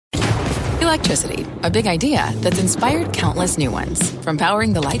Electricity, a big idea that's inspired countless new ones. From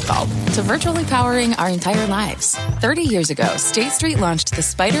powering the light bulb to virtually powering our entire lives. 30 years ago, State Street launched the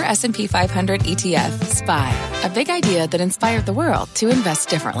SPDR S&P 500 ETF, SPY. A big idea that inspired the world to invest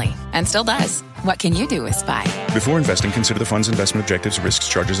differently. And still does. What can you do with SPY? Before investing, consider the fund's investment objectives, risks,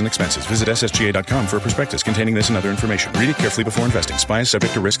 charges, and expenses. Visit ssga.com for a prospectus containing this and other information. Read it carefully before investing. SPY is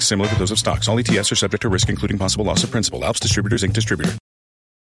subject to risks similar to those of stocks. All ETFs are subject to risk, including possible loss of principal. Alps Distributors, Inc. Distributor.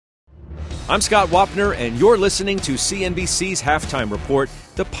 I'm Scott Wapner, and you're listening to CNBC's Halftime Report,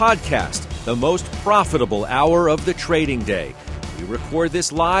 the podcast, the most profitable hour of the trading day. We record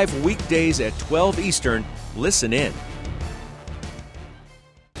this live weekdays at 12 Eastern. Listen in.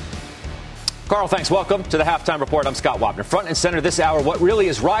 Carl, thanks. Welcome to the Halftime Report. I'm Scott Wapner. Front and center this hour, what really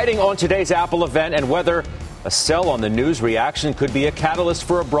is riding on today's Apple event and whether a sell on the news reaction could be a catalyst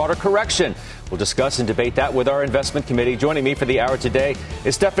for a broader correction. We'll discuss and debate that with our investment committee. Joining me for the hour today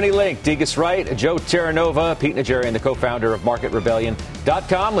is Stephanie Link, Degas Wright, Joe Terranova, Pete Najarian, the co-founder of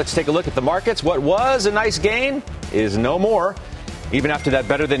MarketRebellion.com. Let's take a look at the markets. What was a nice gain is no more. Even after that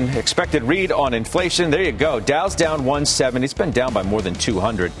better than expected read on inflation. There you go. Dow's down 170. It's been down by more than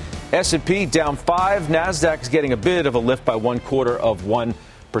 200. S&P down 5. NASDAQ's getting a bit of a lift by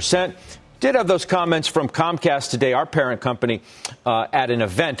 0.25%. Did have those comments from Comcast today, our parent company, at an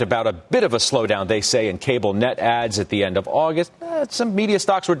event about a bit of a slowdown, they say, in cable net adds at the end of August. Some media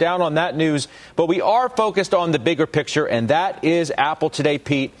stocks were down on that news, but we are focused on the bigger picture, and that is Apple today,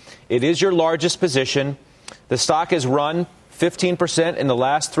 Pete. It is your largest position. The stock has run 15% in the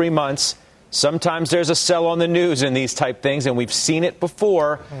last 3 months. Sometimes there's a sell on the news in these type things, and we've seen it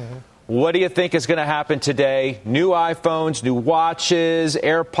before. Mm-hmm. What do you think is going to happen today? New iPhones, new watches,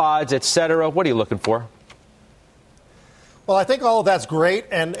 AirPods, et cetera. What are you looking for? Well, I think all of that's great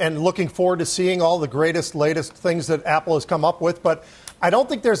and looking forward to seeing all the latest things that Apple has come up with. But I don't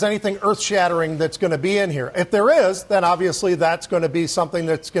think there's anything earth-shattering that's going to be in here. If there is, then obviously that's going to be something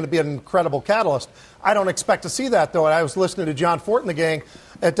that's going to be an incredible catalyst. I don't expect to see that, though. And I was listening to John Fort and the gang.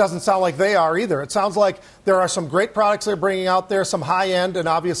 It doesn't sound like they are either. It sounds like there are some great products they're bringing out there, some high-end, and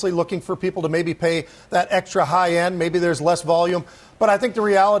obviously looking for people to maybe pay that extra high-end. Maybe there's less volume. But I think the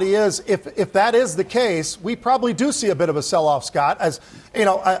reality is, if that is the case, we probably do see a bit of a sell-off, Scott. As you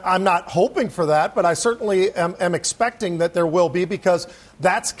know, I'm not hoping for that, but I certainly am expecting that there will be, because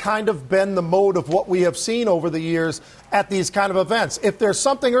that's kind of been the mode of what we have seen over the years at these kind of events. If there's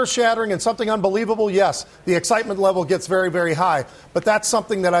something earth-shattering and something unbelievable, yes, the excitement level gets very, very high. But that's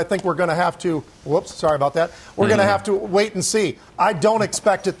something that I think we're going to have to, we're going to have to wait and see. I don't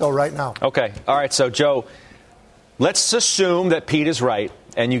expect it, though, right now. Okay. All right. So, Joe, let's assume that Pete is right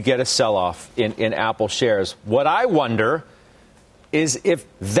and you get a sell-off in Apple shares. What I wonder is if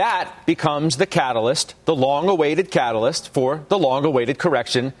that becomes the catalyst, the long-awaited catalyst for the long-awaited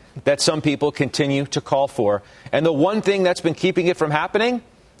correction that some people continue to call for. And the one thing that's been keeping it from happening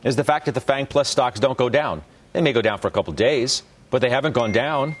is the fact that the FANG Plus stocks don't go down. They may go down for a couple days, but they haven't gone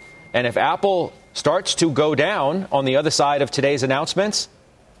down. And if Apple starts to go down on the other side of today's announcements,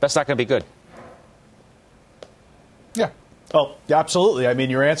 that's not going to be good. Yeah. Oh, absolutely. I mean,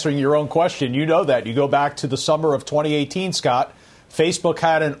 you're answering your own question. You know that. You go back to the summer of 2018, Scott. Facebook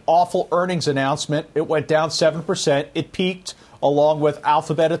had an awful earnings announcement. It went down 7%. It peaked along with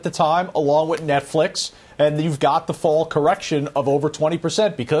Alphabet at the time, along with Netflix. And you've got the fall correction of over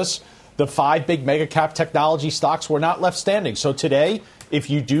 20% because the 5 big mega cap technology stocks were not left standing. So today, if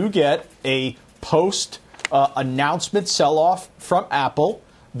you do get a post announcement sell-off from Apple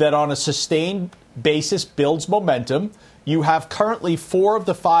that on a sustained basis builds momentum, you have currently 4 of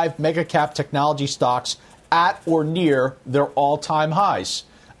the 5 mega cap technology stocks at or near their all-time highs.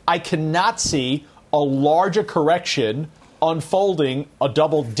 I cannot see a larger correction unfolding, a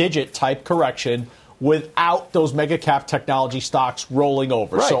double-digit type correction, without those mega cap technology stocks rolling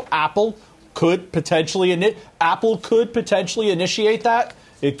over. Right. So Apple could potentially initiate that.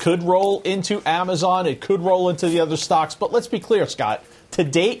 It could roll into Amazon. It could roll into the other stocks. But let's be clear, Scott. To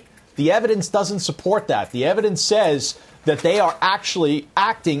date, the evidence doesn't support that. The evidence says that they are actually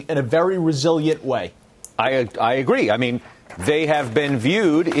acting in a very resilient way. I agree. I mean, they have been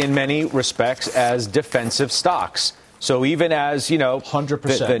viewed in many respects as defensive stocks. So even as,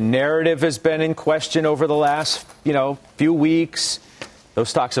 100%. The narrative has been in question over the last, few weeks, those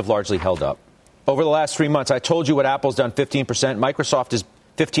stocks have largely held up. Over the last 3 months, I told you what Apple's done, 15%. Microsoft is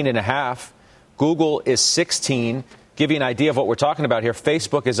 15.5%. Google is 16%. Give you an idea of what we're talking about here.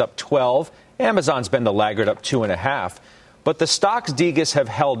 Facebook is up 12%. Amazon's been the laggard, up 2.5%. But the stocks, Degas, have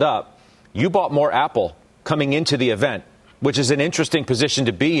held up. You bought more Apple coming into the event, which is an interesting position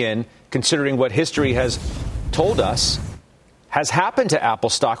to be in, considering what history has told us. has happened to Apple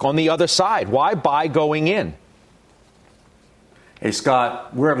stock on the other side. Why buy going in? Hey,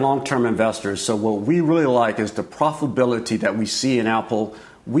 Scott, we're long-term investors, so what we really like is the profitability that we see in Apple.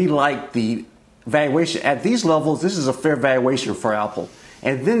 We like the valuation. At these levels, this is a fair valuation for Apple.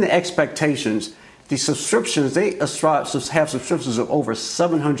 And then the expectations, the subscriptions, they have subscriptions of over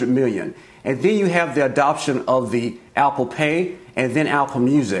 700 million. And then you have the adoption of the Apple Pay and then Apple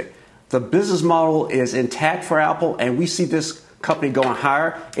Music. The business model is intact for Apple, and we see this company going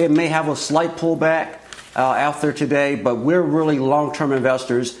higher. It may have a slight pullback out there today, but we're really long-term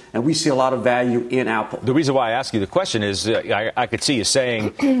investors, and we see a lot of value in Apple. The reason why I ask you the question is I could see you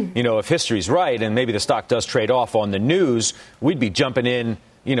saying, if history's right and maybe the stock does trade off on the news, we'd be jumping in,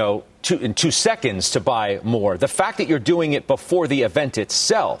 in 2 seconds to buy more. The fact that you're doing it before the event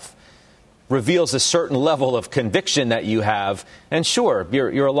itself reveals a certain level of conviction that you have. And sure,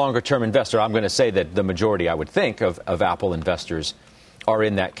 you're a longer-term investor. I'm going to say that the majority, I would think, of Apple investors are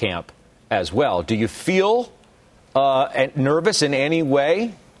in that camp as well. Do you feel nervous in any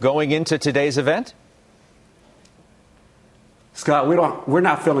way going into today's event? Scott, we're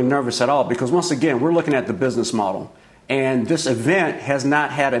not feeling nervous at all because, once again, we're looking at the business model. And this event has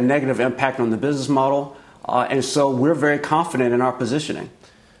not had a negative impact on the business model. And so we're very confident in our positioning.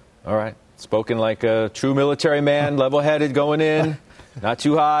 All right. Spoken like a true military man, level-headed going in. Not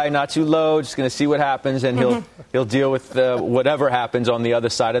too high, not too low. Just going to see what happens, and he'll deal with whatever happens on the other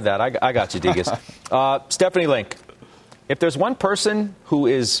side of that. I got you, Degas. Stephanie Link, if there's one person who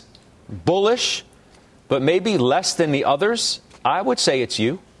is bullish, but maybe less than the others, I would say it's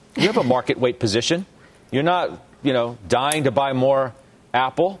you. You have a market weight position. You're not, dying to buy more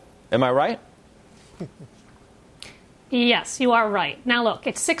Apple. Am I right? Yes, you are right. Now, look,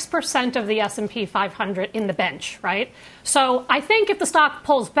 it's 6% of the S&P 500 in the bench, right? So I think if the stock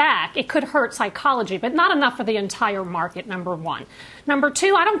pulls back, it could hurt psychology, but not enough for the entire market, number one. Number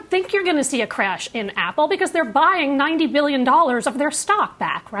two, I don't think you're going to see a crash in Apple because they're buying $90 billion of their stock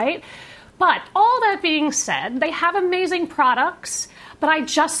back, right? But all that being said, they have amazing products. But I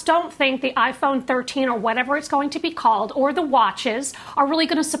just don't think the iPhone 13 or whatever it's going to be called or the watches are really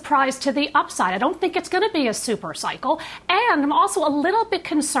going to surprise to the upside. I don't think it's going to be a super cycle. And I'm also a little bit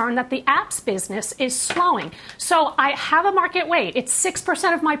concerned that the apps business is slowing. So I have a market weight. It's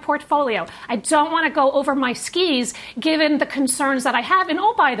 6% of my portfolio. I don't want to go over my skis given the concerns that I have. And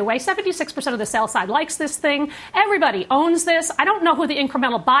oh, by the way, 76% of the sell side likes this thing. Everybody owns this. I don't know who the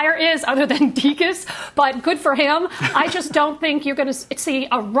incremental buyer is other than Degas, but good for him. I just don't think you're going to see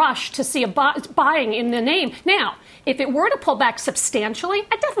a rush to see a buying in the name. Now, if it were to pull back substantially,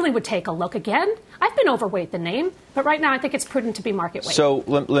 I definitely would take a look again. I've been overweight the name, but right now I think it's prudent to be market weight. So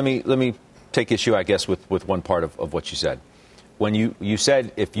let me take issue, I guess, with one part of what you said. When you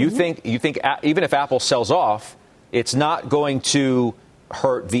said if you think even if Apple sells off, it's not going to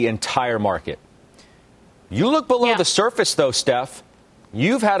hurt the entire market. You look below the surface, though, Steph.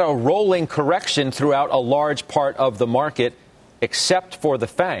 You've had a rolling correction throughout a large part of the market, except for the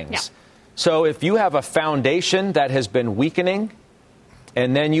FANGs. Yeah. So if you have a foundation that has been weakening,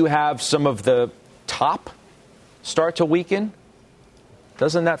 and then you have some of the top start to weaken,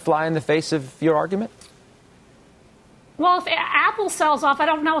 doesn't that fly in the face of your argument? Well, if Apple sells off, I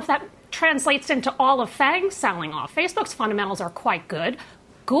don't know if that translates into all of FANGs selling off. Facebook's fundamentals are quite good.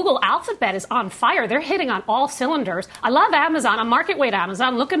 Google Alphabet is on fire. They're hitting on all cylinders. I love Amazon. I'm market weight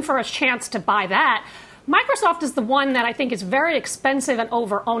Amazon, looking for a chance to buy that. Microsoft is the one that I think is very expensive and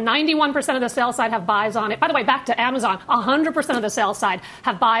over-owned. 91% of the sell side have buys on it. By the way, back to Amazon, 100% of the sell side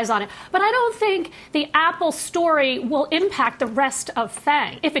have buys on it. But I don't think the Apple story will impact the rest of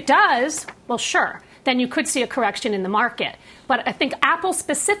FANG. If it does, well, sure, then you could see a correction in the market. But I think Apple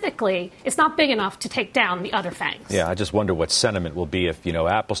specifically is not big enough to take down the other FANGs. Yeah, I just wonder what sentiment will be if,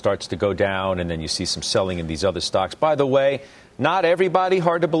 Apple starts to go down and then you see some selling in these other stocks. By the way, not everybody,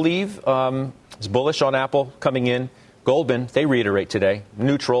 hard to believe, is bullish on Apple coming in. Goldman, they reiterate today,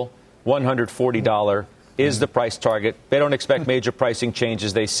 neutral, $140 is the price target. They don't expect major pricing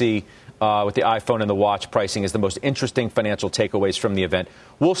changes. They see with the iPhone and the watch pricing as the most interesting financial takeaways from the event.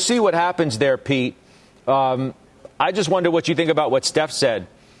 We'll see what happens there, Pete. I just wonder what you think about what Steph said.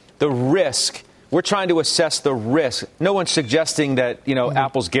 The risk. We're trying to assess the risk. No one's suggesting that,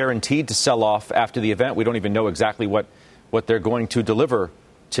 Apple's guaranteed to sell off after the event. We don't even know exactly what they're going to deliver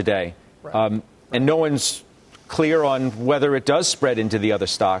today. Right. And no one's clear on whether it does spread into the other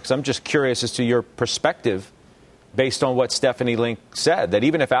stocks. I'm just curious as to your perspective based on what Stephanie Link said, that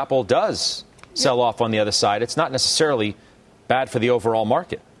even if Apple does sell off on the other side, it's not necessarily bad for the overall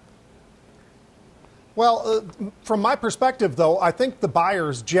market. Well, from my perspective, though, I think the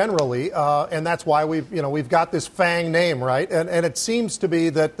buyers generally, and that's why we've got this FANG name, right? And it seems to be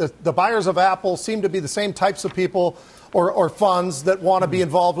that the buyers of Apple seem to be the same types of people or funds that want to be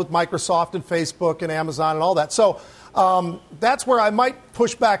involved with Microsoft and Facebook and Amazon and all that. So that's where I might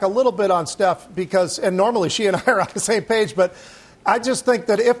push back a little bit on Steph and normally she and I are on the same page, but I just think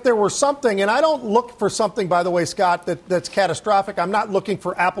that if there were something, and I don't look for something, by the way, Scott, that's catastrophic. I'm not looking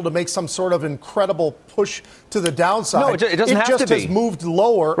for Apple to make some sort of incredible push to the downside. No, it doesn't have to be. It just has moved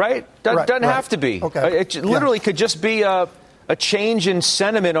lower. Right? Doesn't have to be. Okay. It literally could just be a change in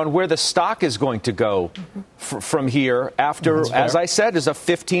sentiment on where the stock is going to go from here after, as I said, is a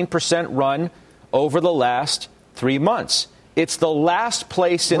 15% run over the last 3 months. It's the last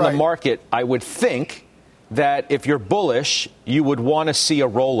place in the market, I would think, that if you're bullish, you would want to see a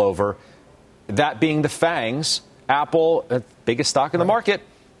rollover, that being the FANGs, Apple, biggest stock in the market,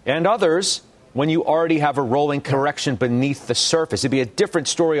 and others, when you already have a rolling correction beneath the surface. It'd be a different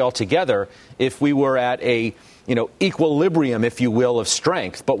story altogether if we were at a equilibrium, if you will, of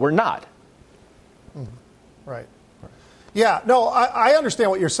strength, but we're not. Right. Yeah, no, I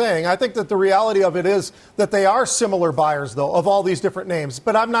understand what you're saying. I think that the reality of it is that they are similar buyers, though, of all these different names.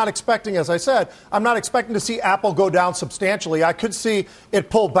 But I'm not expecting, as I said, I'm not expecting to see Apple go down substantially. I could see it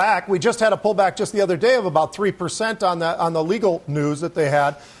pull back. We just had a pullback just the other day of about 3% on the legal news that they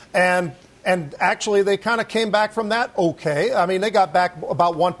had. And actually, they kind of came back from that okay. I mean, they got back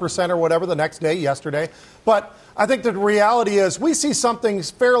about 1% or whatever the next day, yesterday. But I think the reality is we see something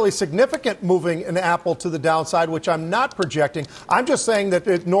fairly significant moving in Apple to the downside, which I'm not projecting. I'm just saying that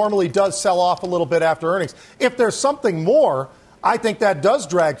it normally does sell off a little bit after earnings. If there's something more, I think that does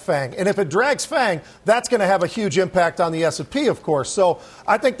drag FANG. And if it drags FANG, that's going to have a huge impact on the S&P, of course. So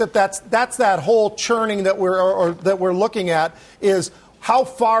I think that's that whole churning that we're looking at is how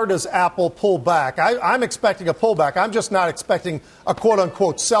far does Apple pull back? I'm expecting a pullback. I'm just not expecting a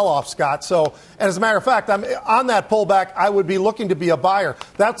quote-unquote sell-off, Scott. So, and as a matter of fact, I'm on that pullback, I would be looking to be a buyer.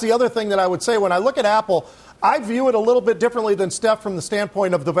 That's the other thing that I would say. When I look at Apple, I view it a little bit differently than Steph from the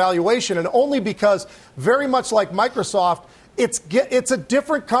standpoint of the valuation, and only because, very much like Microsoft, it's a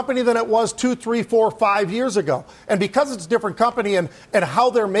different company than it was 2, 3, 4, 5 years ago. And because it's a different company and how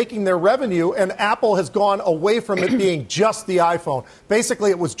they're making their revenue, and Apple has gone away from it being just the iPhone.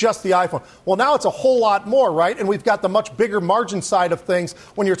 Basically, it was just the iPhone. Well, now it's a whole lot more, right? And we've got the much bigger margin side of things.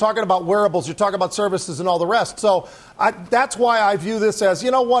 When you're talking about wearables, you're talking about services and all the rest. So that's why I view this as,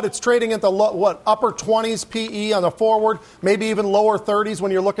 you know what, it's trading at the upper 20s PE on the forward, maybe even lower 30s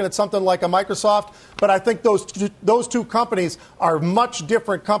when you're looking at something like a Microsoft. But I think those two companies are much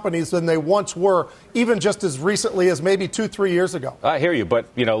different companies than they once were, even just as recently as maybe 2-3 years ago. I hear you, but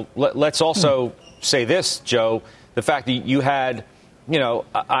let's also say this, Joe, the fact that you had,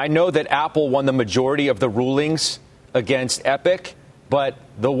 I know that Apple won the majority of the rulings against Epic, but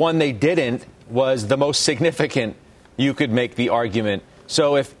the one they didn't was the most significant. You could make the argument.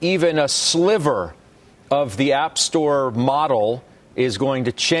 So if even a sliver of the App Store model is going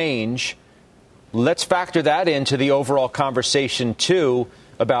to change, let's factor that into the overall conversation, too,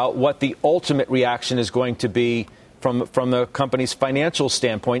 about what the ultimate reaction is going to be from the company's financial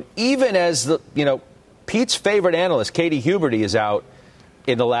standpoint, even as Pete's favorite analyst, Katie Huberty, is out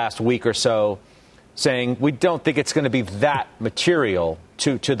in the last week or so saying we don't think it's going to be that material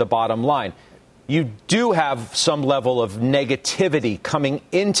to the bottom line. You do have some level of negativity coming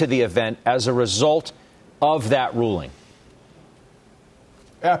into the event as a result of that ruling.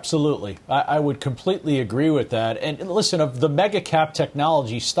 Absolutely. I would completely agree with that. And listen, of the mega cap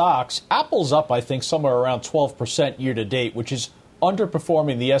technology stocks, Apple's up, I think, somewhere around 12% year to date, which is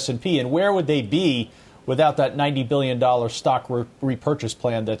underperforming the S&P. And where would they be without that $90 billion stock repurchase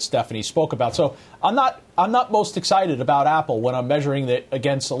plan that Stephanie spoke about? So I'm not most excited about Apple when I'm measuring it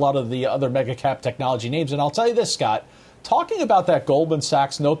against a lot of the other mega cap technology names. And I'll tell you this, Scott, talking about that Goldman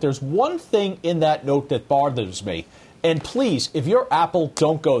Sachs note, there's one thing in that note that bothers me. And please, if you're Apple,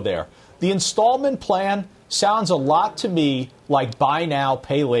 don't go there. The installment plan sounds a lot to me like buy now,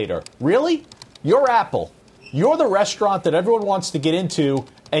 pay later. Really? You're Apple. You're the restaurant that everyone wants to get into,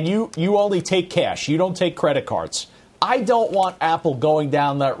 and you only take cash. You don't take credit cards. I don't want Apple going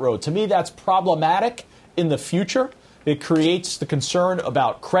down that road. To me, that's problematic in the future. It creates the concern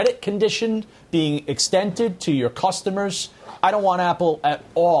about credit condition being extended to your customers. I don't want Apple at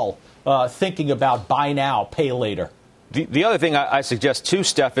all thinking about buy now, pay later. The other thing I suggest, too,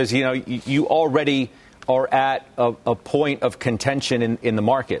 Steph, is, you already are at a point of contention in the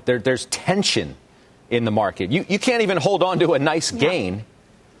market. There's tension in the market. You can't even hold on to a nice gain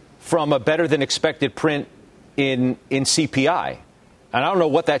from a better than expected print in CPI. And I don't know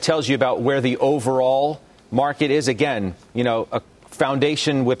what that tells you about where the overall market is. Again, a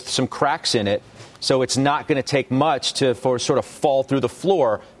foundation with some cracks in it. So it's not going to take much for sort of fall through the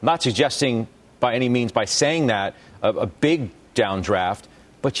floor. I'm not suggesting by any means by saying that a big downdraft,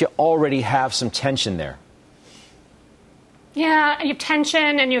 but you already have some tension there. Yeah, you have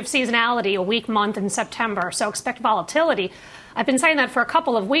tension and you have seasonality, a weak month in September. So expect volatility. I've been saying that for a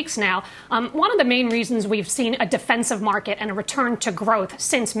couple of weeks now. One of the main reasons we've seen a defensive market and a return to growth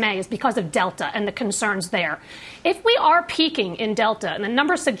since May is because of Delta and the concerns there. If we are peaking in Delta, and the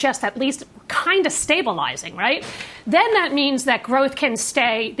numbers suggest at least kind of stabilizing, right, then that means that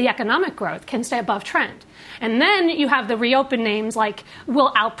the economic growth can stay above trend. And then you have the reopen names like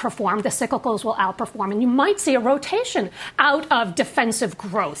will outperform, the cyclicals will outperform, and you might see a rotation out of defensive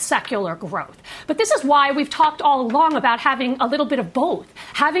growth, secular growth. But this is why we've talked all along about having a little bit of both,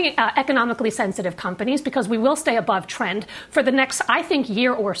 having economically sensitive companies, because we will stay above trend for the next, I think,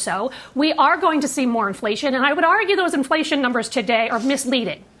 year or so. We are going to see more inflation, and I would argue those inflation numbers today are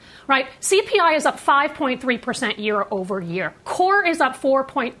misleading. Right. CPI is up 5.3% year over year. Core is up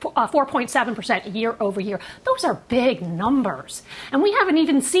 4.7% year over year. Those are big numbers. And we haven't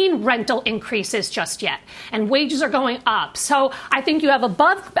even seen rental increases just yet. And wages are going up. So I think you have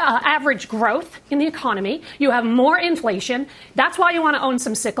above average growth in the economy. You have more inflation. That's why you want to own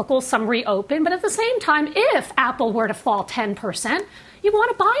some cyclicals, some reopen. But at the same time, if Apple were to fall 10%, you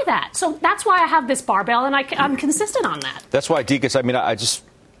want to buy that. So that's why I have this barbell, and I'm consistent on that. That's why, Degas, I just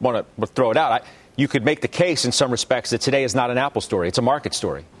want to throw it out. You could make the case in some respects that today is not an Apple story. It's a market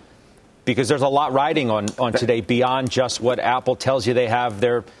story, because there's a lot riding on today beyond just what Apple tells you they have,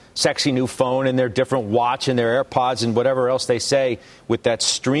 their sexy new phone and their different watch and their AirPods and whatever else they say with that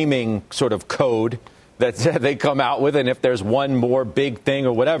streaming sort of code that they come out with. And if there's one more big thing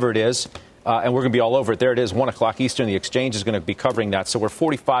or whatever it is, and we're going to be all over it. There it is, 1 o'clock Eastern. The exchange is going to be covering that. So we're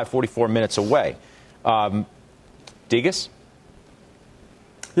 44 minutes away. Degas?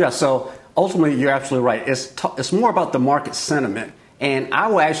 Yeah, so ultimately, you're absolutely right. It's more about the market sentiment. And I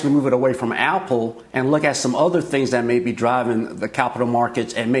will actually move it away from Apple and look at some other things that may be driving the capital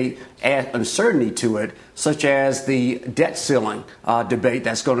markets and may add uncertainty to it, such as the debt ceiling debate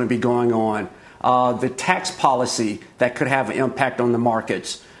that's going to be going on, the tax policy that could have an impact on the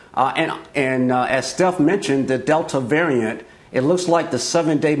markets. And as Steph mentioned, the Delta variant, it looks like the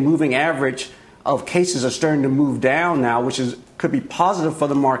 7-day moving average of cases are starting to move down now, which could be positive for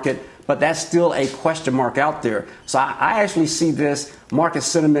the market, but that's still a question mark out there. So I actually see this market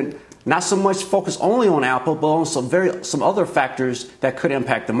sentiment not so much focused only on Apple, but on some other factors that could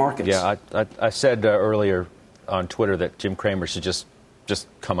impact the markets. Yeah, I said earlier on Twitter that Jim Cramer should just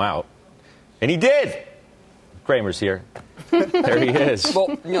come out, and he did. Cramer's here. There he is.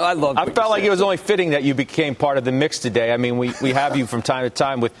 Well, I felt like it was only fitting that you became part of the mix today. I mean, we have you from time to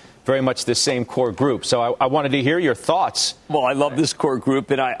time with very much the same core group. So I wanted to hear your thoughts. Well, I love this core group,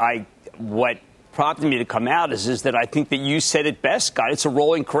 and what prompted me to come out is that I think that you said it best, Scott. It's a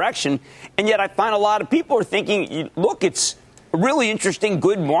rolling correction, and yet I find a lot of people are thinking, look, it's a really interesting,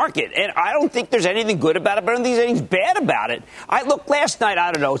 good market, and I don't think there's anything good about it, but I don't think there's anything bad about it. Look, last night,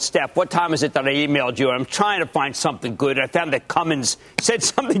 I don't know, Steph, what time is it that I emailed you? I'm trying to find something good. I found that Cummins said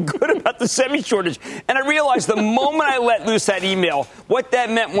something good about the semi-shortage, and I realized the moment I let loose that email, what that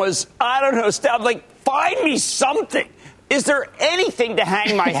meant was, I don't know, Steph, find me something. Is there anything to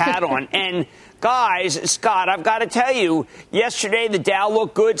hang my hat on? And guys, Scott, I've got to tell you, yesterday the Dow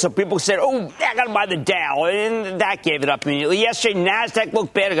looked good. So people said, I got to buy the Dow. And that gave it up immediately. Yesterday, NASDAQ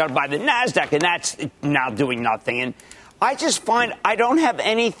looked bad. I got to buy the NASDAQ. And that's now doing nothing. And I just find I don't have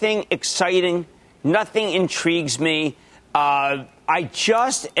anything exciting. Nothing intrigues me. I'm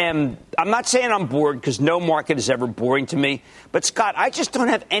not saying I'm bored, because no market is ever boring to me. But, Scott, I just don't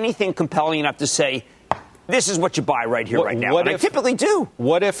have anything compelling enough to say, this is what you buy right here, right now. I typically do.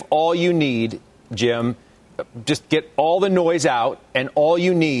 What if all you need, Jim, just get all the noise out, and all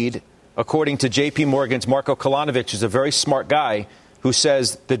you need, according to J.P. Morgan's Marko Kolanovic, is a very smart guy who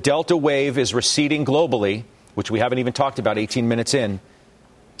says the Delta wave is receding globally, which we haven't even talked about 18 minutes in.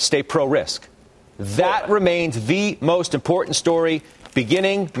 Stay pro-risk. That remains the most important story,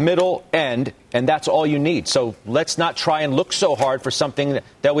 beginning, middle, end, and that's all you need. So let's not try and look so hard for something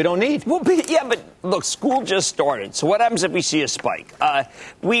that we don't need. Well, yeah, but look, school just started. So what happens if we see a spike?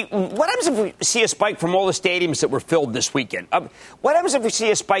 What happens if we see a spike from all the stadiums that were filled this weekend? What happens if we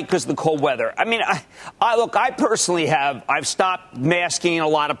see a spike because of the cold weather? I mean, I personally I've stopped masking in a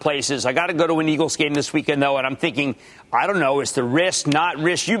lot of places. I got to go to an Eagles game this weekend, though, and I'm thinking, I don't know, is the risk, not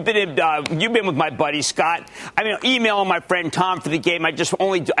risk? You've been with my buddy Scott. I mean, emailing my friend Tom for the game. I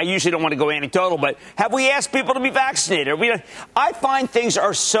usually don't want to go anecdotal, but have we asked people to be vaccinated? I find things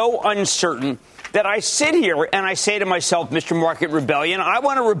are so uncertain that I sit here and I say to myself, Mr. Market Rebellion, I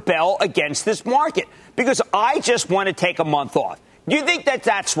want to rebel against this market because I just want to take a month off. Do you think that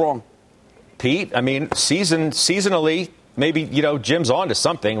that's wrong? Pete, I mean, seasonally, maybe, Jim's on to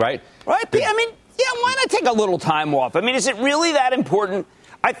something, right? Right, Pete, I mean, yeah, why not take a little time off? I mean, is it really that important?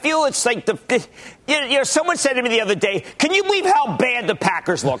 I feel it's like someone said to me the other day, can you believe how bad the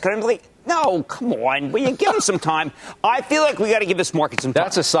Packers look? And I'm like, no, come on. Will you give them some time? I feel like we got to give this market some time.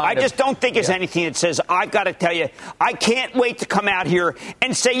 That's a sign. I just don't think it's anything that says, I've got to tell you, I can't wait to come out here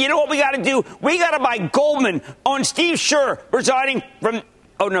and say, you know what we got to do? We got to buy Goldman on Steve Scherr resigning from.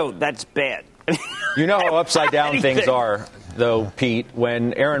 Oh, no, that's bad. You know how upside down things are, though, Pete,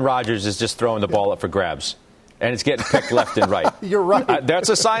 when Aaron Rodgers is just throwing the ball up for grabs. And it's getting picked left and right. You're right. That's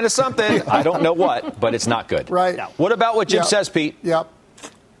a sign of something. I don't know what, but it's not good. Right. No. What about what Jim says, Pete? Yep.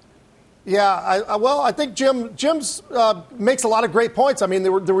 Yeah, I think Jim's makes a lot of great points. I mean,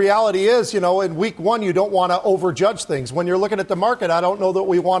 the reality is, in week one, you don't want to overjudge things. When you're looking at the market, I don't know that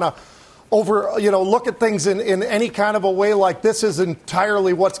we want to look at things in any kind of a way like this is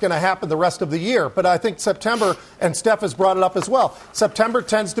entirely what's going to happen the rest of the year. But I think September, and Steph has brought it up as well, September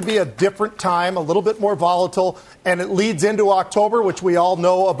tends to be a different time, a little bit more volatile, and it leads into October, which we all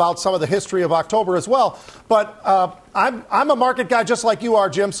know about some of the history of October as well. But I'm a market guy just like you are,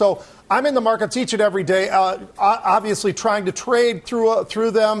 Jim, so I'm in the markets each and every day, obviously trying to trade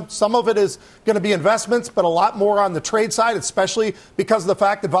through them. Some of it is going to be investments, but a lot more on the trade side, especially because of the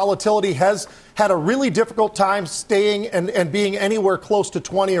fact that volatility has had a really difficult time staying and being anywhere close to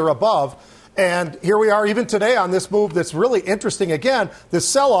 20 or above. And here we are even today on this move that's really interesting again, this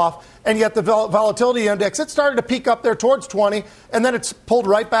sell-off, and yet the volatility index, it started to peak up there towards 20, and then it's pulled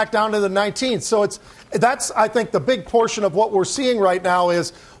right back down to the 19. So that's, I think, the big portion of what we're seeing right now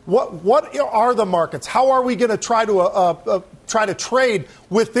is what are the markets? How are we going to try to trade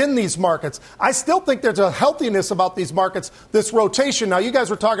within these markets? I still think there's a healthiness about these markets, this rotation. Now, you guys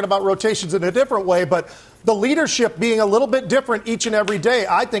were talking about rotations in a different way, but the leadership being a little bit different each and every day,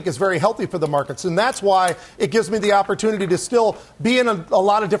 I think is very healthy for the markets. And that's why it gives me the opportunity to still be in a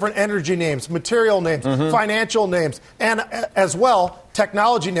lot of different energy names, material names, financial names, and as well,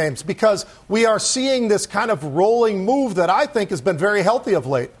 technology names, because we are seeing this kind of rolling move that I think has been very healthy of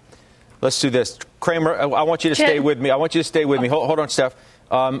late. Let's do this. Kramer, I want you to stay with me. Hold on, Steph.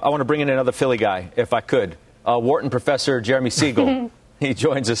 I want to bring in another Philly guy, if I could. Wharton professor Jeremy Siegel. He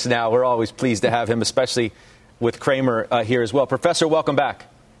joins us now. We're always pleased to have him, especially with Kramer here as well. Professor, welcome back.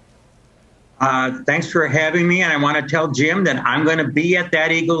 Thanks for having me. And I want to tell Jim that I'm going to be at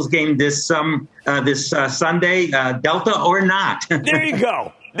that Eagles game this Sunday, Delta or not. There you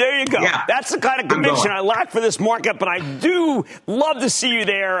go. There you go. Yeah, that's the kind of conviction I lack for this market, but I do love to see you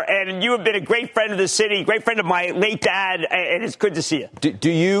there. And you have been a great friend of the city, great friend of my late dad, and it's good to see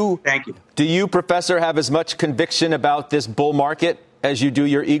you. Thank you. Do you, Professor, have as much conviction about this bull market as you do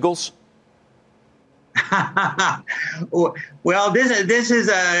your Eagles? Well, this is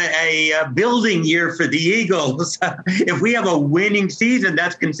a building year for the Eagles. If we have a winning season,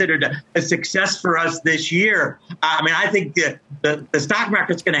 that's considered a success for us this year. I mean, I think the stock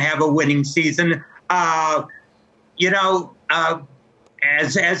market's going to have a winning season. As Jim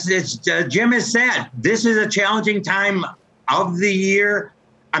has said, this is a challenging time of the year.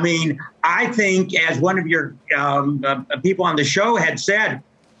 I mean, I think, as one of your people on the show had said,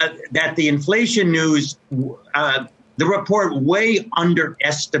 that the inflation news, the report way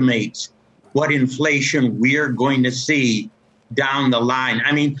underestimates what inflation we're going to see down the line.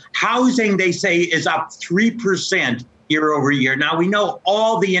 I mean, housing, they say, is up 3% year over year. Now, we know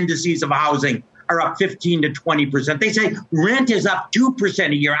all the indices of housing are up 15 to 20%. They say rent is up 2%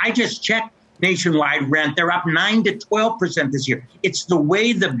 a year. I just checked nationwide rent. They're up 9 to 12% this year. It's the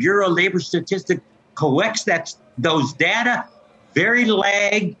way the Bureau of Labor Statistics collects those data. Very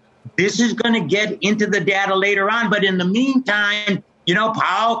lagged. This is going to get into the data later on. But in the meantime,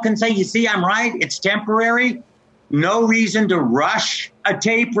 Powell can say, you see, I'm right. It's temporary. No reason to rush a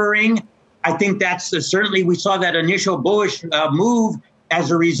tapering. I think that's certainly we saw that initial bullish move.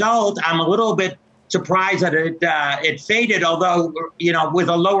 As a result, I'm a little bit surprised that it faded, although, with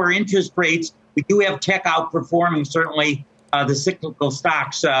a lower interest rates, we do have tech outperforming certainly the cyclical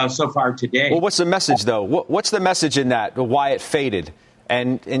stocks so far today. Well, what's the message, though? What's the message in that, why it faded,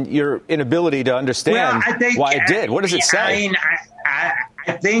 and your inability to understand why it did? What does it say? I mean,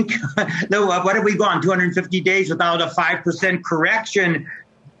 I think, what have we gone, 250 days without a 5% correction?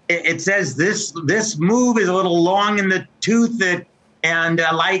 It says this move is a little long in the tooth. And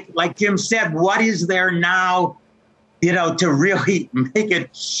like Jim said, what is there now, to really make it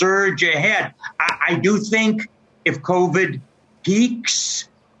surge ahead? I do think if COVID peaks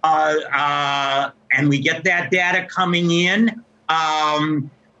and we get that data coming in,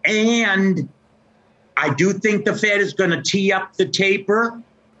 and I do think the Fed is going to tee up the taper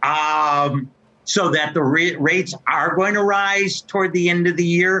so that the rates are going to rise toward the end of the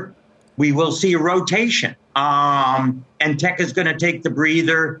year. We will see a rotation. And tech is going to take the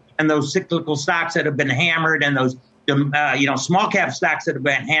breather, and those cyclical stocks that have been hammered and those, small cap stocks that have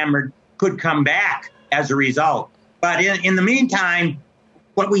been hammered could come back as a result. But in the meantime,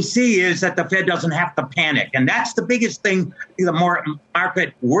 what we see is that the Fed doesn't have to panic. And that's the biggest thing the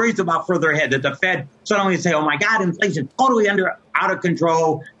market worries about further ahead, that the Fed suddenly say, oh, my God, inflation totally out of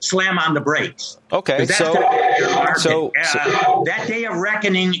control, slam on the brakes. Okay, so that day of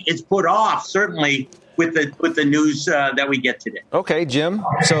reckoning is put off, certainly, with the news that we get today. Okay, Jim.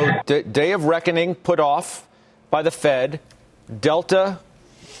 So day of reckoning put off by the Fed. Delta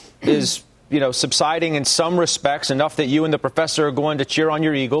is subsiding in some respects, enough that you and the professor are going to cheer on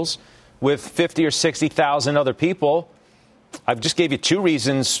your Eagles with 50 or 60,000 other people. I've just gave you two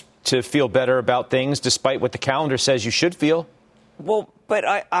reasons to feel better about things, despite what the calendar says you should feel. Well,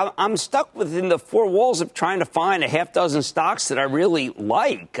 but I'm stuck within the four walls of trying to find a half dozen stocks that I really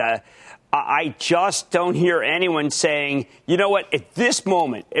like. I just don't hear anyone saying, you know what, at this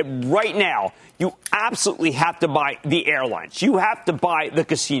moment, right now, you absolutely have to buy the airlines. You have to buy the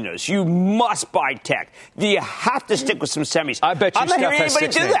casinos. You must buy tech. You have to stick with some semis. I bet you I'm not Steph hearing has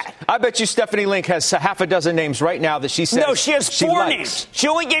anybody 6 do names. that. I bet you Stephanie Link has half a dozen names right now that she says. No, she has 4 names. She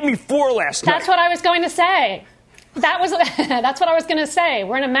only gave me 4 last night. That's what I was going to say. That's what I was going to say.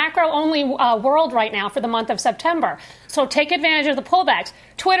 We're in a macro-only world right now for the month of September. So take advantage of the pullbacks.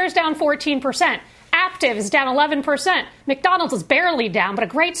 Twitter's down 14%. Aptiv is down 11%. McDonald's is barely down, but a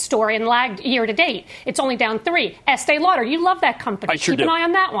great story and lagged year to date. It's only down 3%. Estee Lauder, you love that company. Keep an eye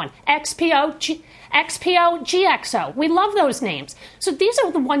on that one. XPO, GXO. We love those names. So these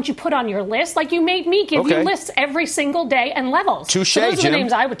are the ones you put on your list. Like you made me give you lists every single day and levels. Touche, so those are the Jim.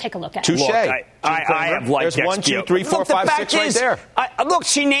 names I would take a look at. Touche. Look, I have liked There's 1, 2, 3, 4, 5, 6 right there. Look,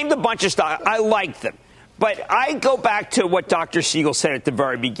 she named a bunch of stocks. I like them. But I go back to what Dr. Siegel said at the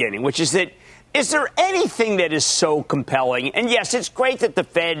very beginning, which is that is there anything that is so compelling? And yes, it's great that the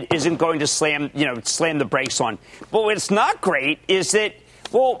Fed isn't going to slam the brakes on. But what's not great is that,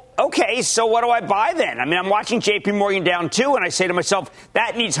 well, okay, so what do I buy then? I mean, I'm watching JP Morgan down 2, and I say to myself,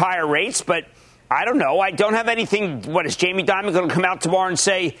 that needs higher rates, but I don't know. I don't have anything. What, is Jamie Dimon going to come out tomorrow and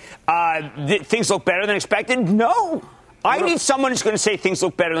say things look better than expected? No. I need someone who's going to say things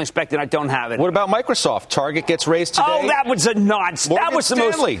look better than expected. I don't have it. What about Microsoft? Target gets raised today. Oh, that was a nonsense. That was the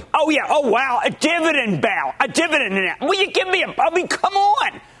Stanley. most. Oh, yeah. Oh, wow. A dividend bow. A dividend. Will you give me come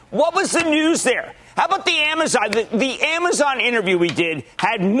on. What was the news there? How about the Amazon? The Amazon interview we did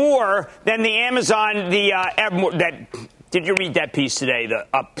had more than the Amazon, did you read that piece today?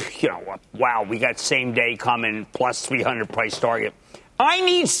 Wow, we got same day coming plus 300 price target. I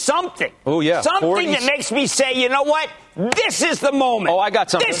need something. Oh, yeah. Something that makes me say, you know what? This is the moment. Oh, I got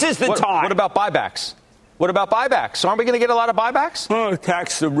something. This is the time. What about buybacks? Aren't we going to get a lot of buybacks? Oh,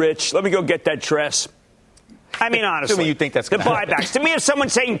 tax the rich. Let me go get that dress. I mean, honestly. Assuming you think that's going to happen. The buybacks. To me, if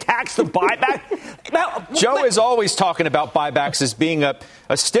someone's saying tax the buyback. Joe is always talking about buybacks as being a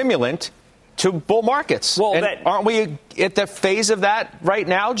stimulant to bull markets. Well, aren't we at the phase of that right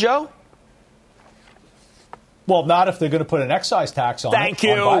now, Joe? Well, not if they're going to put an excise tax on buybacks. Thank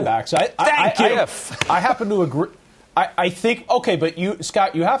you. I happen to agree. I think, okay, but you,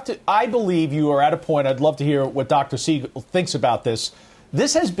 Scott, you have to, I believe you are at a point, I'd love to hear what Dr. Siegel thinks about this.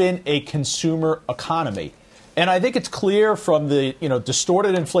 This has been a consumer economy. And I think it's clear from the,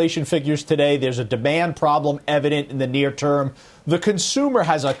 distorted inflation figures today, there's a demand problem evident in the near term. The consumer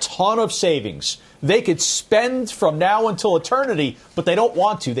has a ton of savings. They could spend from now until eternity, but they don't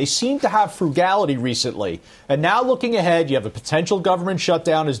want to. They seem to have frugality recently. And now looking ahead, you have a potential government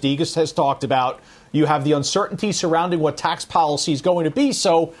shutdown, as Degas has talked about. You have the uncertainty surrounding what tax policy is going to be.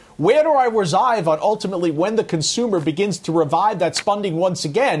 So where do I reside on ultimately when the consumer begins to revive that spending once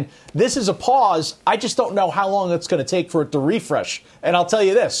again? This is a pause. I just don't know how long it's going to take for it to refresh. And I'll tell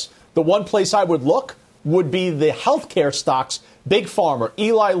you this, the one place I would look would be the healthcare stocks Big Pharma,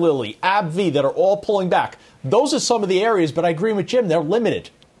 Eli Lilly, AbbVie that are all pulling back. Those are some of the areas, but I agree with Jim. They're limited.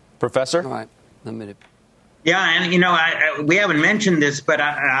 Professor? All right, limited. Yeah, and, we haven't mentioned this, but,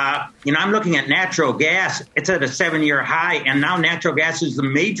 I'm looking at natural gas. It's at a 7-year high, and now natural gas is the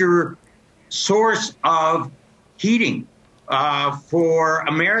major source of heating for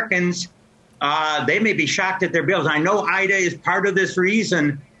Americans. They may be shocked at their bills. I know Ida is part of this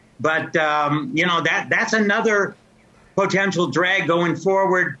reason, but, that's another potential drag going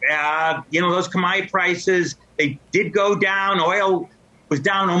forward. Those commodity prices, they did go down. Oil was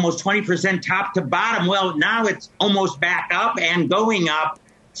down almost 20% top to bottom. Well, now it's almost back up and going up.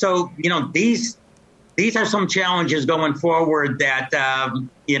 So, these are some challenges going forward that,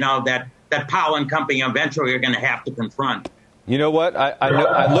 that Powell and company eventually are going to have to confront. You know what?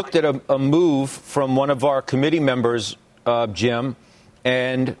 I looked at a move from one of our committee members, Jim,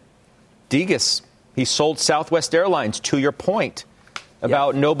 and Degas. He sold Southwest Airlines, to your point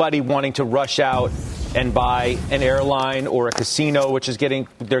about nobody wanting to rush out and buy an airline or a casino, which is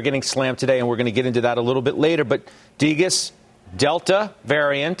they're getting slammed today, and we're going to get into that a little bit later. But Degas, Delta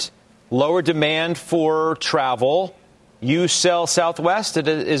variant, lower demand for travel. You sell Southwest.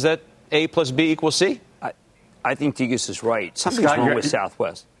 Is that A plus B equals C? I think Degas is right. Something's Scott, wrong with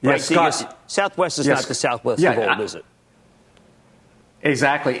Southwest. Yeah, right, Scott, Southwest is not the Southwest of old, is it?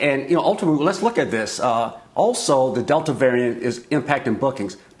 Exactly. And, ultimately, let's look at this. Also, the Delta variant is impacting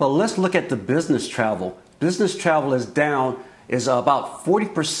bookings. But let's look at the business travel. Business travel is down, is about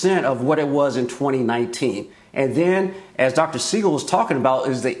 40% of what it was in 2019. And then, as Dr. Siegel was talking about,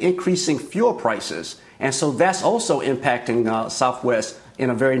 is the increasing fuel prices. And so that's also impacting Southwest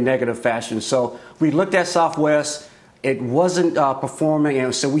in a very negative fashion. So we looked at Southwest. It wasn't performing.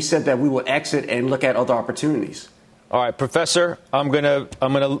 And so we said that we would exit and look at other opportunities. All right, Professor, I'm gonna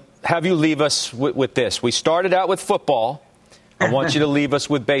have you leave us with this. We started out with football. I want you to leave us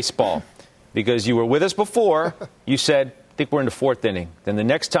with baseball because you were with us before. You said, I think we're in the 4th inning. Then the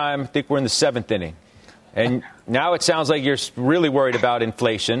next time, I think we're in the 7th inning. And now it sounds like you're really worried about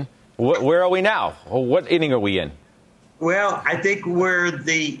inflation. Where are we now? What inning are we in? Well, I think we're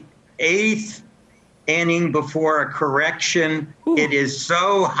the 8th inning before a correction. Ooh. It is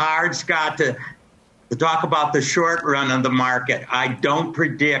so hard, Scott, to talk about the short run of the market. I don't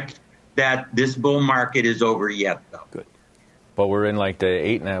predict that this bull market is over yet, though. Good. But we're in like the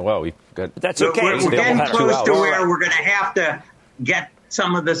 8 now. Well, we've got. That's okay. We're getting close to where we're going to have to get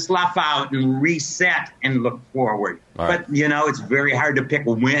some of the slough out and reset and look forward. Right. But, it's very hard to pick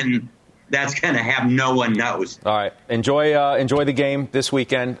when that's going to have. No one knows. All right. Enjoy the game this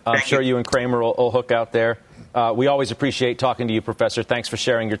weekend. I'm sure you and Kramer will hook out there. We always appreciate talking to you, Professor. Thanks for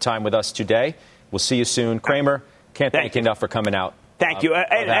sharing your time with us today. We'll see you soon. Kramer, can't thank you enough for coming out. Thank you.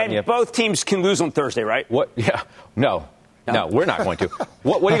 And both teams can lose on Thursday, right? What? Yeah. No, we're not going to.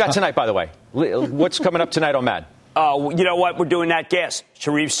 What do you got tonight, by the way? What's coming up tonight on Mad? You know what? We're doing that guest.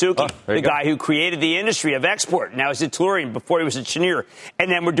 Sharif Suki, the guy who created the industry of export. Now he's at Tellurian before he was at Cheniere.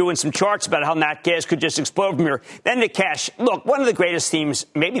 And then we're doing some charts about how nat gas could just explode from here. Then the cash. Look, one of the greatest themes,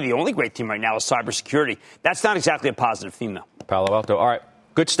 maybe the only great theme right now, is cybersecurity. That's not exactly a positive theme, though. Palo Alto. All right.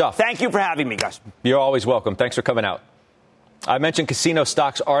 Good stuff. Thank you for having me, guys. You're always welcome. Thanks for coming out. I mentioned casino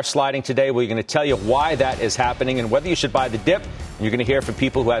stocks are sliding today. We're going to tell you why that is happening and whether you should buy the dip. You're going to hear from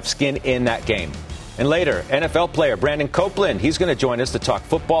people who have skin in that game. And later, NFL player Brandon Copeland, he's going to join us to talk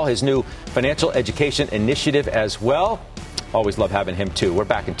football, his new financial education initiative as well. Always love having him, too. We're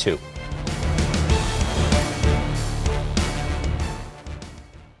back in 2.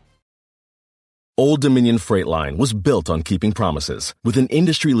 Old Dominion Freight Line was built on keeping promises. With an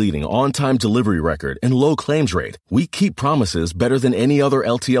industry-leading on-time delivery record and low claims rate, we keep promises better than any other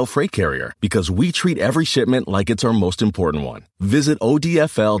LTL freight carrier because we treat every shipment like it's our most important one. Visit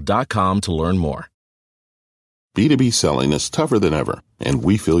odfl.com to learn more. B2B selling is tougher than ever, and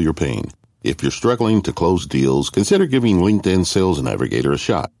we feel your pain. If you're struggling to close deals, consider giving LinkedIn Sales Navigator a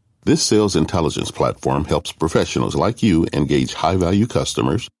shot. This sales intelligence platform helps professionals like you engage high-value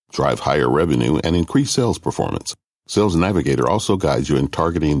customers, drive higher revenue, and increase sales performance. Sales Navigator also guides you in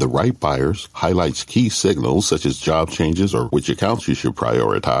targeting the right buyers, highlights key signals such as job changes or which accounts you should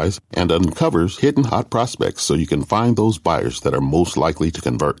prioritize, and uncovers hidden hot prospects so you can find those buyers that are most likely to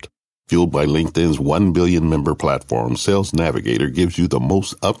convert. Fueled by LinkedIn's 1 billion member platform, Sales Navigator gives you the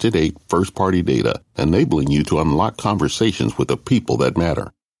most up-to-date first-party data, enabling you to unlock conversations with the people that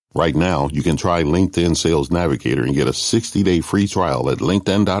matter. Right now, you can try LinkedIn Sales Navigator and get a 60-day free trial at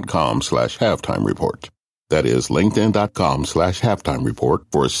linkedin.com/halftime report. That is linkedin.com/halftime report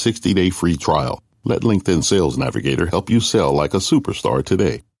for a 60-day free trial. Let LinkedIn Sales Navigator help you sell like a superstar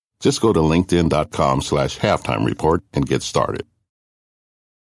today. Just go to linkedin.com/halftime report and get started.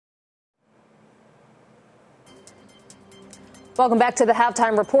 Welcome back to the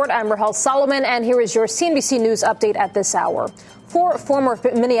Halftime Report. I'm Rahel Solomon, and here is your CNBC News update at this hour. 4 former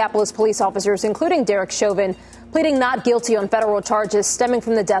Minneapolis police officers, including Derek Chauvin, pleading not guilty on federal charges stemming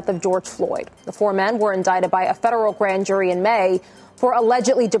from the death of George Floyd. The 4 men were indicted by a federal grand jury in May for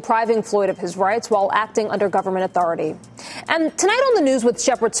allegedly depriving Floyd of his rights while acting under government authority. And tonight on the news with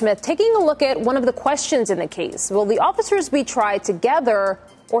Shepard Smith, taking a look at one of the questions in the case. Will the officers be tried together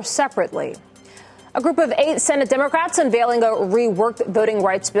or separately? A group of 8 Senate Democrats unveiling a reworked voting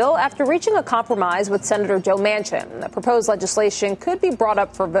rights bill after reaching a compromise with Senator Joe Manchin. The proposed legislation could be brought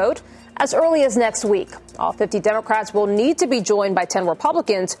up for vote as early as next week. All 50 Democrats will need to be joined by 10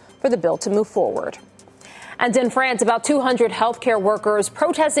 Republicans for the bill to move forward. And in France, about 200 healthcare workers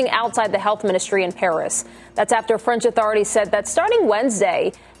protesting outside the health ministry in Paris. That's after French authorities said that starting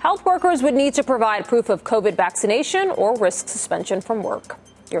Wednesday, health workers would need to provide proof of COVID vaccination or risk suspension from work.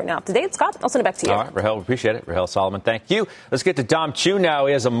 You're now up to date. Scott, I'll send it back to you. All right, Rahel, appreciate it. Rahel Solomon, thank you. Let's get to Dom Chu now.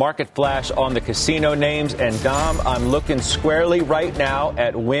 He has a market flash on the casino names. And, Dom, I'm looking squarely right now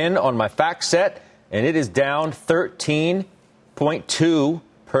at Wynn on my fact set, and it is down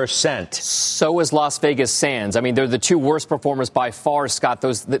 13.2%. So is Las Vegas Sands. I mean, they're the 2 worst performers by far, Scott.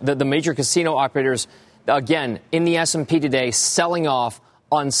 The major casino operators, again, in the S&P today, selling off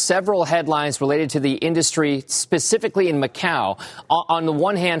on several headlines related to the industry, specifically in Macau. On the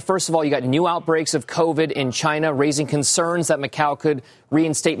one hand, first of all, you got new outbreaks of COVID in China, raising concerns that Macau could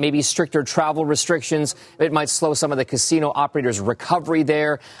reinstate maybe stricter travel restrictions. It might slow some of the casino operators' recovery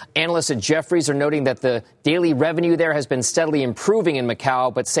there. Analysts at Jefferies are noting that the daily revenue there has been steadily improving in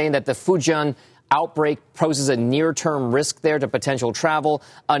Macau, but saying that the Fujian outbreak poses a near-term risk there to potential travel.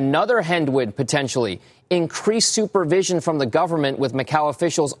 Another headwind, potentially, increased supervision from the government, with Macau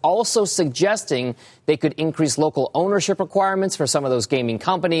officials also suggesting they could increase local ownership requirements for some of those gaming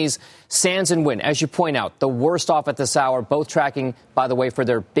companies. Sands and Wynn, as you point out, the worst off at this hour, both tracking, by the way, for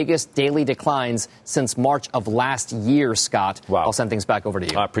their biggest daily declines since March of last year, Scott. Wow. I'll send things back over to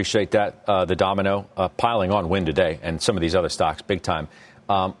you. I appreciate that. The domino piling on Wynn today and some of these other stocks big time.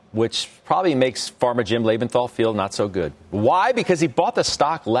 Which probably makes Farmer Jim Lebenthal feel not so good. Why? Because he bought the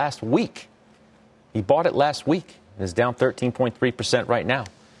stock last week. He bought it last week. It's down 13.3% right now,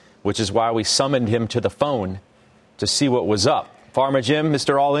 which is why we summoned him to the phone to see what was up. Farmer Jim,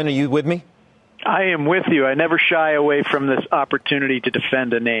 Mr. All In, are you with me? I am with you. I never shy away from this opportunity to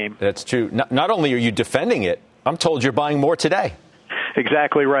defend a name. That's true. Not only are you defending it, I'm told you're buying more today.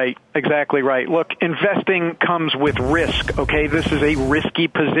 Exactly right. Exactly right. Look, investing comes with risk, okay? This is a risky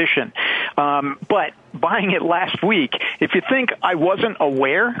position. But buying it last week, if you think I wasn't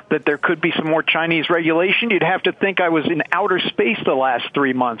aware that there could be some more Chinese regulation, you'd have to think I was in outer space the last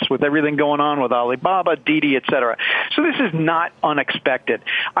 3 months with everything going on with Alibaba, Didi, et cetera. So this is not unexpected.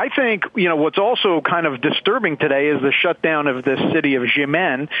 I think, what's also kind of disturbing today is the shutdown of the city of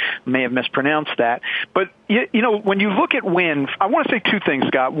Xiamen. May have mispronounced that. But, when you look at Wynn, I want to say 2 things,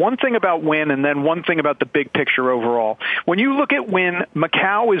 Scott. One thing about Wynn and then one thing about the big picture overall. When you look at Wynn,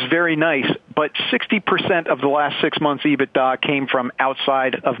 Macau is very nice, but 60% of the last 6 months EBITDA came from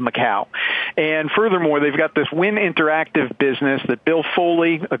outside of Macau. And furthermore, they've got this Wynn Interactive business that Bill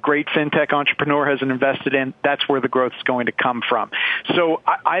Foley, a great fintech entrepreneur, has invested in. That's where the growth is going to come from. So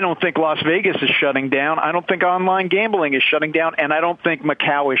I don't think Las Vegas is shutting down. I don't think online gambling is shutting down. And I don't think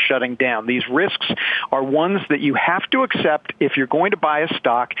Macau is shutting down. These risks are ones that you have to accept if you're going to buy a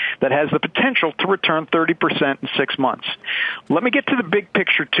stock that has the potential to return 30% in 6 months. Let me get to the big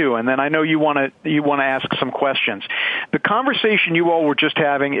picture, too, and then I know you want to ask some questions. The conversation you all were just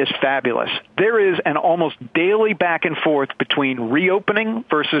having is fabulous. There is an almost daily back and forth between reopening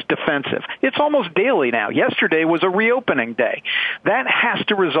versus defensive. It's almost daily now. Yesterday was a reopening day. That has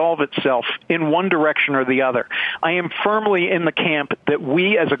to resolve itself in one direction or the other. I am firmly in the camp that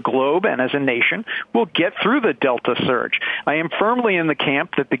we as a globe and as a nation will get through the Delta surge. I am firmly in the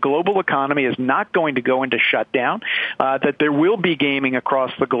camp that the global economy is not going to go into shutdown, that there will be gaming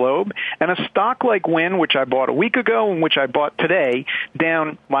across the globe, and a stock like Wynn, which I bought a week ago and which I bought today,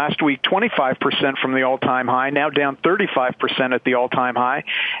 down last week 25% from the all-time high, now down 35% at the all-time high,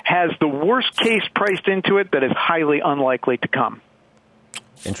 has the worst case priced into it that is highly unlikely to come.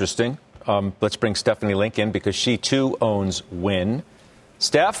 Interesting. Let's bring Stephanie Link in because she, too, owns Wynn.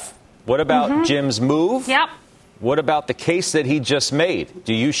 Steph, what about Jim's move? Yep. What about the case that he just made?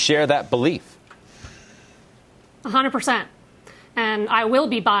 Do you share that belief? 100%. And I will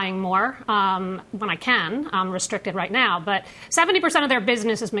be buying more when I can. I'm restricted right now. But 70% of their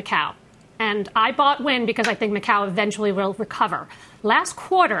business is Macau. And I bought Wynn because I think Macau eventually will recover. Last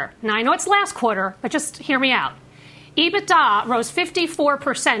quarter, now I know it's last quarter, but just hear me out. EBITDA rose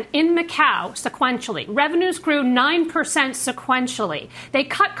 54% in Macau sequentially. Revenues grew 9% sequentially. They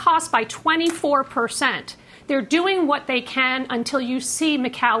cut costs by 24%. They're doing what they can until you see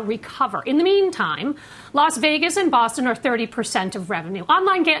Macau recover. In the meantime, Las Vegas and Boston are 30% of revenue.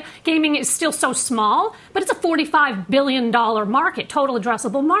 Online gaming is still so small, but it's a $45 billion market, total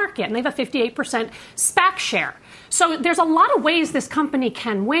addressable market, and they have a 58% SPAC share. So there's a lot of ways this company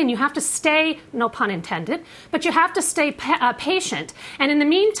can win. You have to stay, no pun intended, but you have to stay patient. And in the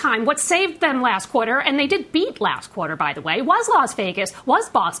meantime, what saved them last quarter, and they did beat last quarter, by the way, was Las Vegas, was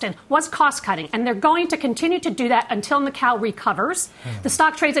Boston, was cost cutting. And they're going to continue to do that until Macau recovers. The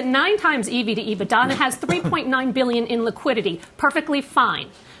stock trades at 9 times EV to EBITDA, and it has $3.9 billion in liquidity. Perfectly fine.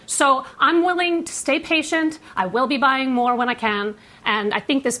 So I'm willing to stay patient. I will be buying more when I can. And I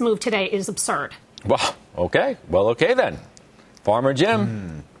think this move today is absurd. Well, okay. Well, okay then. Farmer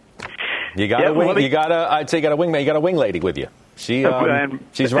Jim, you got a wing. You got a. I'd say you got a wingman. You got a wing lady with you. She's right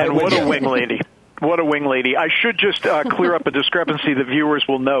with you. What a wing lady. What a wing lady. I should just clear up a discrepancy that viewers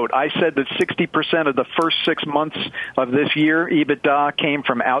will note. I said that 60% of the first 6 months of this year, EBITDA came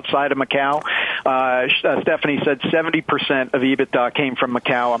from outside of Macau. Stephanie said 70% of EBITDA came from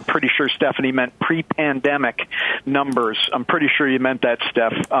Macau. I'm pretty sure Stephanie meant pre-pandemic numbers. I'm pretty sure you meant that,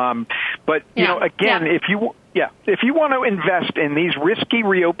 Steph. But, you know, again, if you want to invest in these risky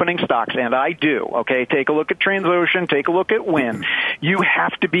reopening stocks, and I do, okay, take a look at Transocean, take a look at Wynn, you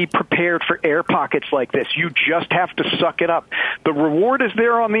have to be prepared for air pockets like this. You just have to suck it up. The reward is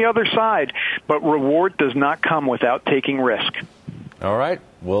there on the other side, but reward does not come without taking risk. All right.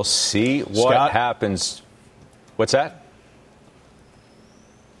 We'll see what happens. What's that?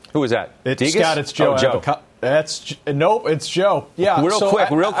 Who is that? It's Scott. It's Joe. Oh, Joe. Nope, it's Joe. Yeah. Real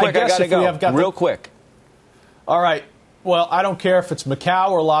quick. I gotta go. Real quick. All right. Well, I don't care if it's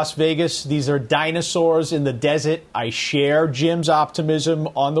Macau or Las Vegas. These are dinosaurs in the desert. I share Jim's optimism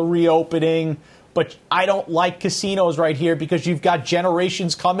on the reopening, but I don't like casinos right here because you've got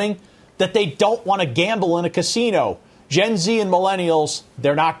generations coming that they don't want to gamble in a casino. Gen Z and millennials,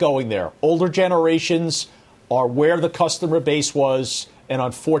 they're not going there. Older generations are where the customer base was, and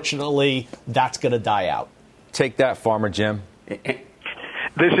unfortunately, that's going to die out. Take that, Farmer Jim.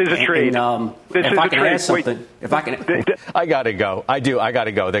 This is a trade. If I can add something. I got to go. I got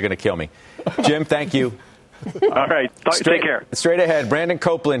to go. They're going to kill me. Jim, thank you. All right. Take care. Straight ahead, Brandon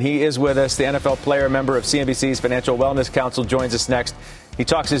Copeland, he is with us, the NFL player, member of CNBC's Financial Wellness Council, joins us next. He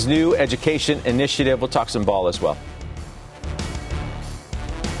talks his new education initiative. We'll talk some ball as well.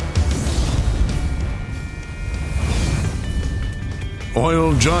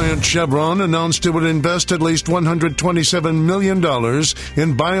 Oil giant Chevron announced it would invest at least $127 million in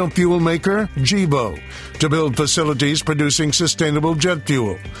biofuel maker Gevo to build facilities producing sustainable jet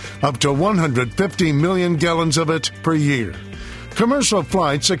fuel, up to 150 million gallons of it per year. Commercial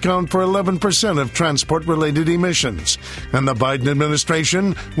flights account for 11% of transport-related emissions, and the Biden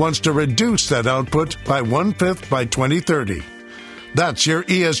administration wants to reduce that output by 1/5 by 2030. That's your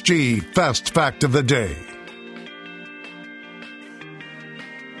ESG Fast Fact of the Day.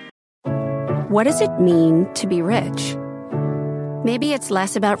 What does it mean to be rich? Maybe it's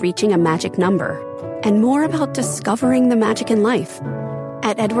less about reaching a magic number and more about discovering the magic in life.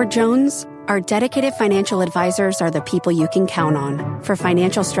 At Edward Jones, our dedicated financial advisors are the people you can count on for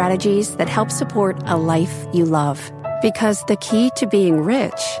financial strategies that help support a life you love. Because the key to being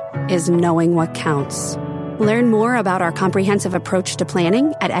rich is knowing what counts. Learn more about our comprehensive approach to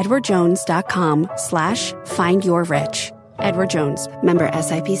planning at edwardjones.com/findyourrich. Edward Jones, member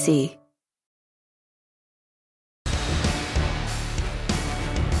SIPC.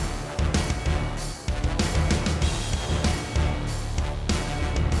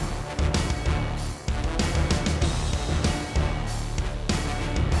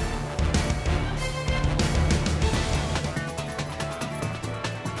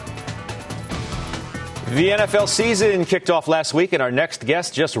 The NFL season kicked off last week, and our next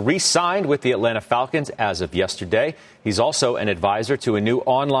guest just re-signed with the Atlanta Falcons as of yesterday. He's also an advisor to a new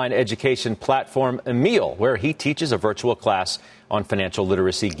online education platform, Emil, where he teaches a virtual class on financial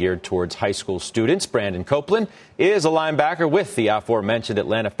literacy geared towards high school students. Brandon Copeland is a linebacker with the aforementioned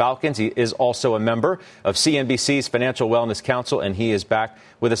Atlanta Falcons. He is also a member of CNBC's Financial Wellness Council, and he is back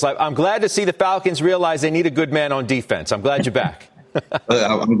with us live. I'm glad to see the Falcons realize they need a good man on defense. I'm glad you're back.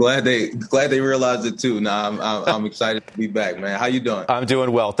 I'm glad they realized it too. Now I'm excited to be back, man. How you doing? I'm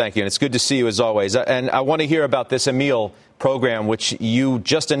doing well, thank you, and it's good to see you as always. And I want to hear about this Emil program, which you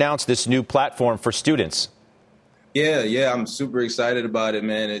just announced, this new platform for students. Yeah, I'm super excited about it,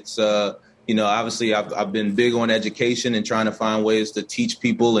 man. It's obviously I've been big on education and trying to find ways to teach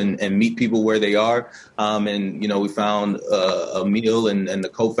people and meet people where they are. We found Emil and the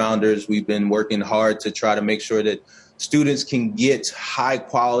co-founders. We've been working hard to try to make sure that students can get high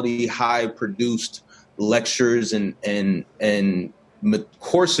quality, high produced lectures and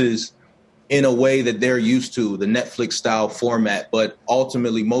courses in a way that they're used to, the Netflix style format. But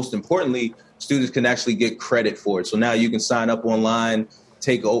ultimately, most importantly, students can actually get credit for it. So now you can sign up online,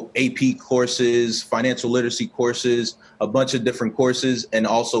 take AP courses, financial literacy courses, a bunch of different courses, and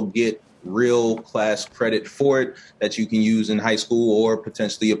also get real class credit for it that you can use in high school or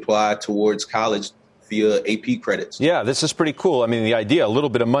potentially apply towards college via AP credits. Yeah, this is pretty cool. I mean, the idea, a little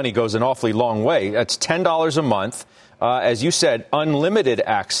bit of money goes an awfully long way. That's $10 a month. As you said, unlimited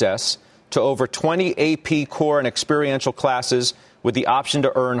access to over 20 AP core and experiential classes with the option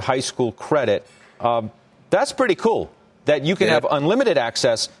to earn high school credit. That's pretty cool that you can have unlimited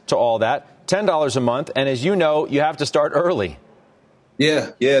access to all that, $10 a month. And as you know, you have to start early.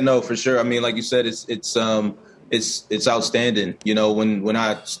 Yeah, no, for sure. I mean, like you said, it's outstanding. When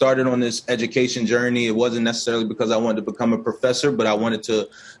I started on this education journey, it wasn't necessarily because I wanted to become a professor, but I wanted to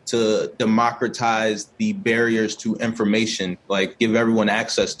democratize the barriers to information, like give everyone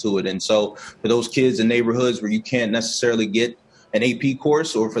access to it. And so for those kids in neighborhoods where you can't necessarily get an AP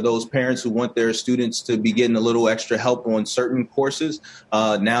course, or for those parents who want their students to be getting a little extra help on certain courses,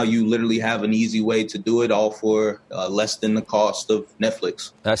 now you literally have an easy way to do it, all for less than the cost of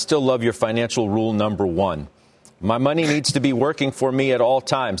Netflix. I still love your financial rule number one. My money needs to be working for me at all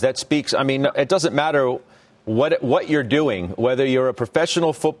times. That speaks, I mean, it doesn't matter what you're doing, whether you're a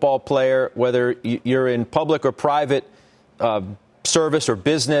professional football player, whether you're in public or private service or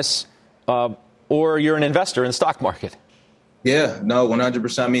business, or you're an investor in the stock market. Yeah, no,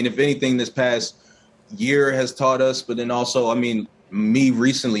 100%. I mean, if anything, this past year has taught us, but then also, I mean,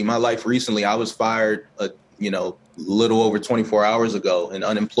 my life recently, I was fired, a little over 24 hours ago and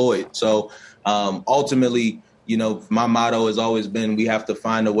unemployed. So ultimately, my motto has always been, we have to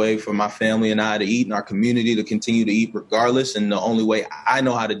find a way for my family and I to eat and our community to continue to eat regardless. And the only way I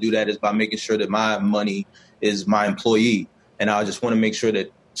know how to do that is by making sure that my money is my employee. And I just want to make sure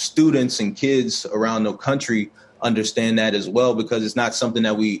that students and kids around the country understand that as well, because it's not something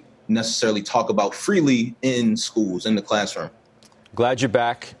that we necessarily talk about freely in schools, in the classroom. Glad you're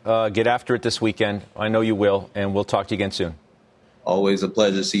back. Get after it this weekend. I know you will, and we'll talk to you again soon. Always a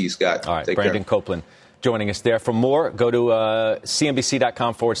pleasure to see you, Scott. All right, Take Brandon care. Copeland joining us there. For more, go to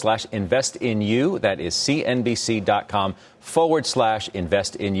cnbc.com/investin-you. That is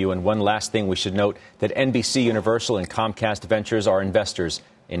cnbc.com/investin-you. And one last thing we should note, that NBC Universal and Comcast Ventures are investors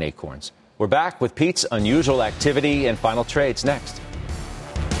in Acorns. We're back with Pete's unusual activity and final trades next.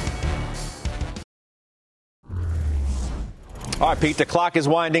 All right, Pete, the clock is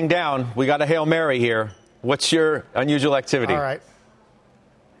winding down. We got a Hail Mary here. What's your unusual activity? All right.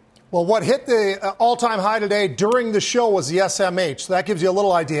 Well, what hit the all-time high today during the show was the SMH. So that gives you a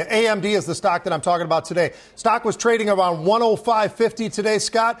little idea. AMD is the stock that I'm talking about today. Stock was trading around $105.50 today,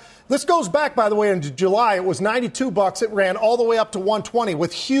 Scott. This goes back, by the way, into July. It was $92. It ran all the way up to $120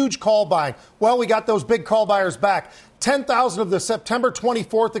 with huge call buying. Well, we got those big call buyers back. 10,000 of the September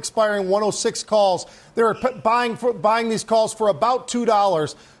 24th expiring 106 calls. They're buying these calls for about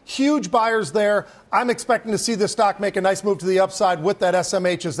 $2. Huge buyers there. I'm expecting to see this stock make a nice move to the upside with that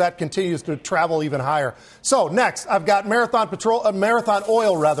SMH as that continues to travel even higher. So next, I've got Marathon Oil,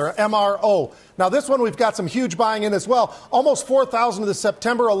 MRO. Now this one, we've got some huge buying in as well. Almost 4,000 of the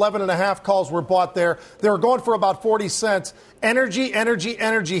September 11.5 calls were bought there. They were going for about 40 cents. Energy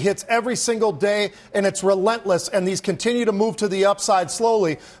hits every single day, and it's relentless, and these continue to move to the upside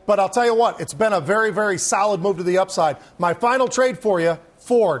slowly. But I'll tell you what, it's been a very, very solid move to the upside. My final trade for you,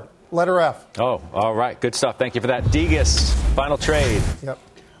 Ford, letter F. Oh, all right. Good stuff. Thank you for that. Degas, final trade. Yep.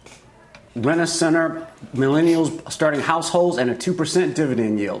 Rent-A-Center, millennials starting households, and a 2%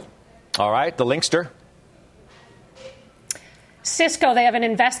 dividend yield. All right. The Linkster. Cisco, they have an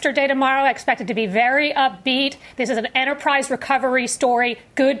investor day tomorrow, expected to be very upbeat. This is an enterprise recovery story,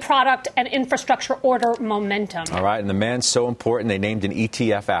 good product and infrastructure order momentum. All right. And the man's so important, they named an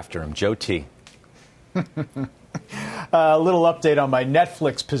ETF after him, Joe T. A little update on my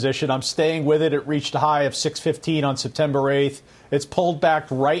Netflix position. I'm staying with it. It reached a high of $6.15 on September 8th. It's pulled back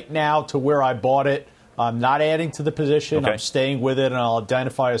right now to where I bought it. I'm not adding to the position. Okay. I'm staying with it, and I'll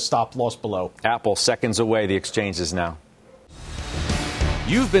identify a stop loss below. Apple seconds away. The exchanges now.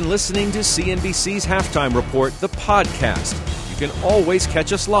 You've been listening to CNBC's Halftime Report, the podcast. You can always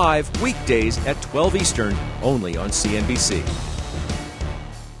catch us live weekdays at 12 Eastern, only on CNBC.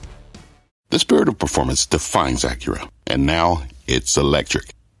 The spirit of performance defines Acura, and now it's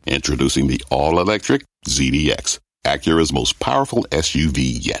electric. Introducing the all-electric ZDX, Acura's most powerful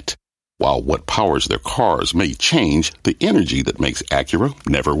SUV yet. While what powers their cars may change, the energy that makes Acura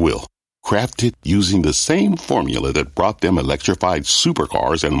never will. Crafted using the same formula that brought them electrified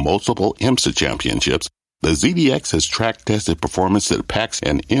supercars and multiple IMSA championships, the ZDX has track-tested performance that packs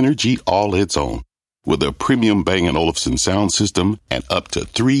an energy all its own. With a premium Bang & Olufsen sound system and up to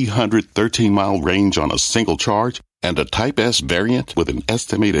 313-mile range on a single charge, and a Type S variant with an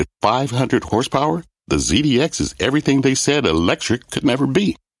estimated 500 horsepower, the ZDX is everything they said electric could never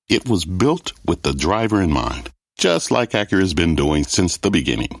be. It was built with the driver in mind, just like Acura's been doing since the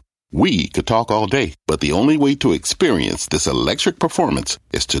beginning. We could talk all day, but the only way to experience this electric performance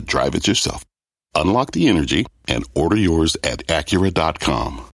is to drive it yourself. Unlock the energy and order yours at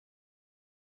Acura.com.